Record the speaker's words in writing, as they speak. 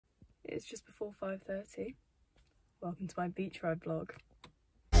It's just before 5:30. Welcome to my beach ride vlog.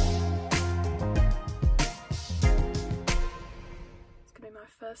 It's gonna be my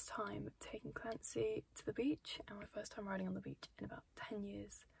first time taking Clancy to the beach and my first time riding on the beach in about 10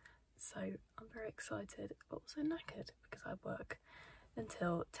 years. So I'm very excited, but also knackered because I work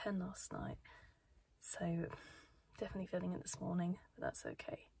until 10 last night. So definitely feeling it this morning, but that's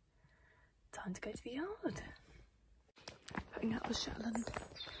okay. Time to go to the yard. Putting out the Shetland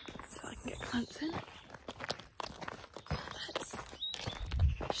so I can get Clancy in.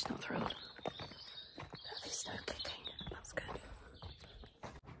 She's not thrilled. At least no kicking. That's good.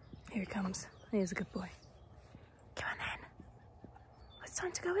 Here he comes. He's a good boy. Come on in. It's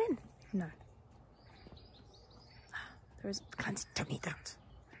time to go in. No. There is Clancy. Don't need that.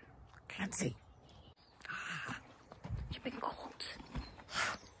 Clancy. You've been caught.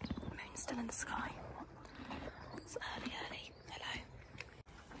 Moon's still in the sky. It's early. Hello.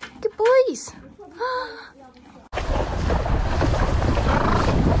 Good boys.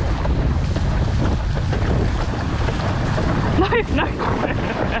 No.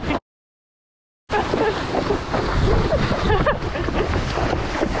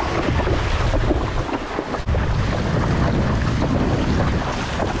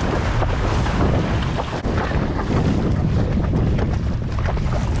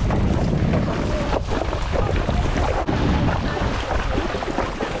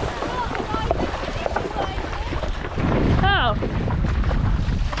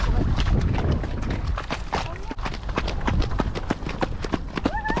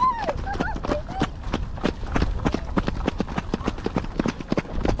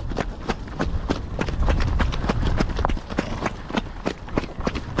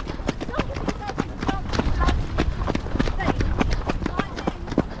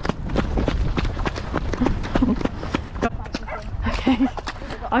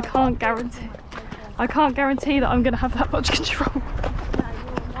 I can't guarantee that I'm going to have that much control.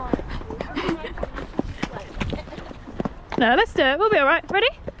 No, let's do it. We'll be all right. Ready?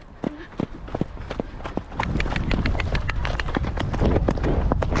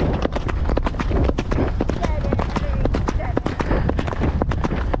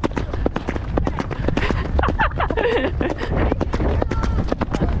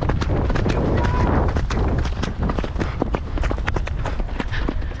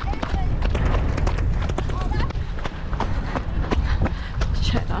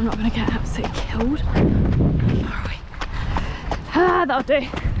 I'm not going to get absolutely killed. Are we? Ah, that'll do.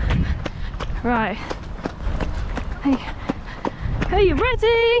 Right. Hey, are you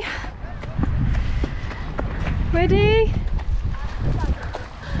ready? Ready?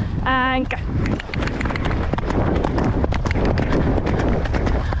 And go.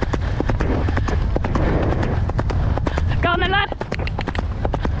 Go on then, lad.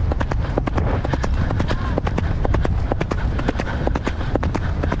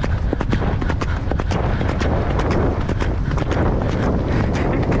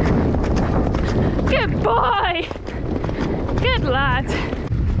 Boy! Good lad!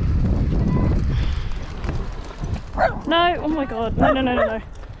 No, oh my god, no.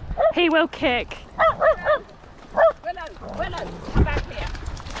 He will kick. Willow, come back here.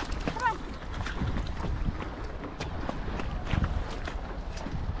 Come on.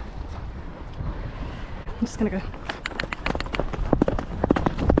 I'm just gonna go.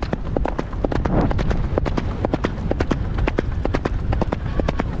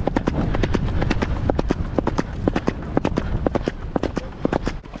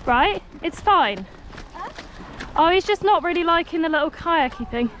 Right, it's fine. Huh? Oh, he's just not really liking the little kayaky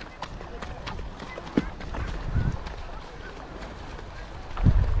thing.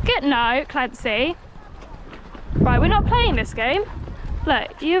 Get no, Clancy. Right, we're not playing this game.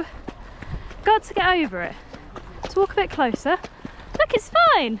 Look, you've got to get over it. Let's walk a bit closer. Look, it's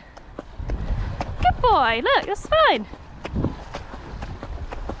fine. Good boy, look, it's fine.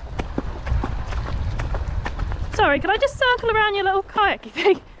 Sorry, can I just circle around your little kayaky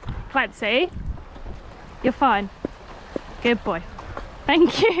thing? Clancy, you're fine. Good boy.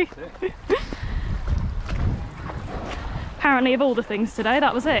 Thank you. Apparently of all the things today,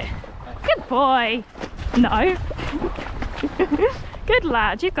 that was it. Good boy. No. Good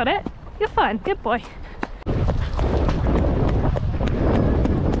lad, you've got it. You're fine. Good boy.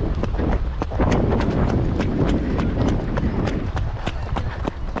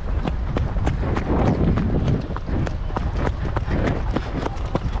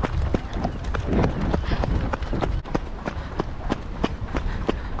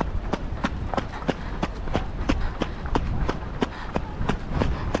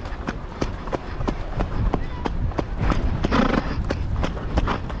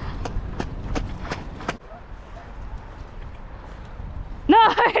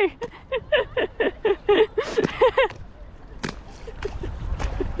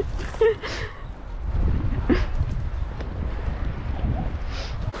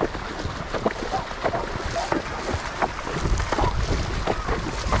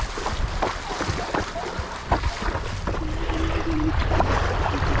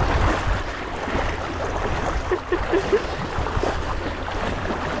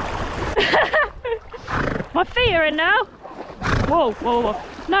 My feet are in now. Whoa, whoa, whoa.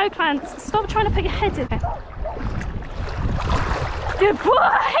 No, Clance, stop trying to put your head in there. Good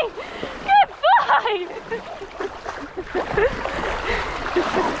boy! Good boy!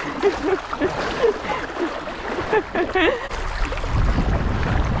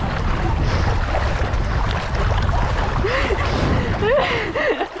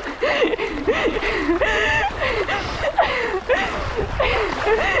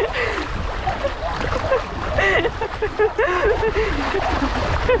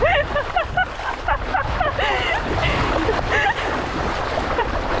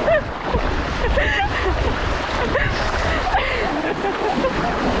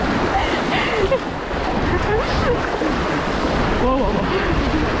 Whoa, whoa, whoa.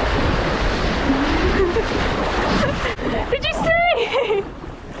 Did you see?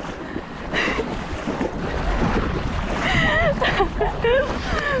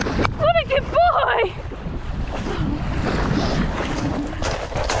 What a good boy!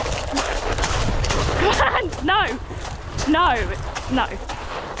 No, no, no.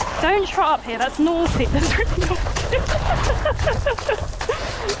 Don't trot up here, that's naughty. That's really naughty.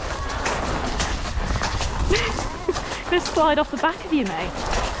 Just slide off the back of you, mate.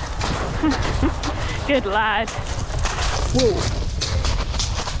 Good lad. Whoa.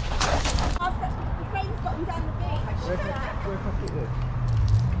 The friend's got him down the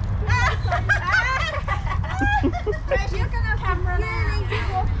beach. You're gonna camera down.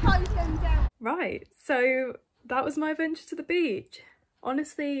 Right, so that was my adventure to the beach.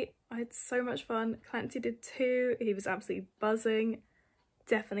 Honestly, I had so much fun. Clancy did too. He was absolutely buzzing.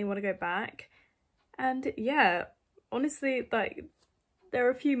 Definitely want to go back. And yeah, honestly, like, there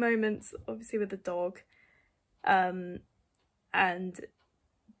are a few moments, obviously, with the dog. And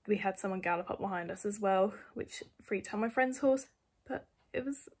we had someone gallop up behind us as well, which freaked out my friend's horse. But it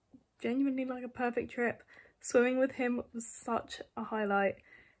was genuinely like a perfect trip. Swimming with him was such a highlight.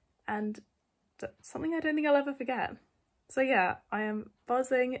 And something I don't think I'll ever forget. So yeah, I am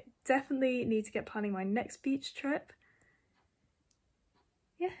buzzing. Definitely need to get planning my next beach trip.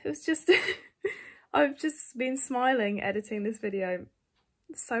 Yeah, it was just I've just been smiling editing this video.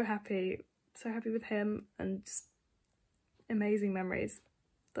 So happy with him, and just amazing memories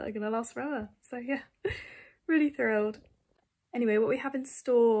that are gonna last forever. So yeah, really thrilled. Anyway, what we have in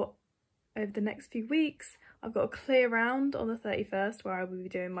store over the next few weeks, I've got a clear round on the 31st where I will be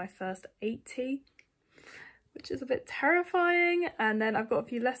doing my first 80, which is a bit terrifying, and then I've got a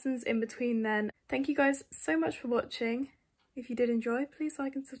few lessons in between then. Thank you guys so much for watching. If you did enjoy, please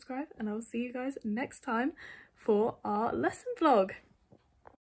like and subscribe, and I will see you guys next time for our lesson vlog.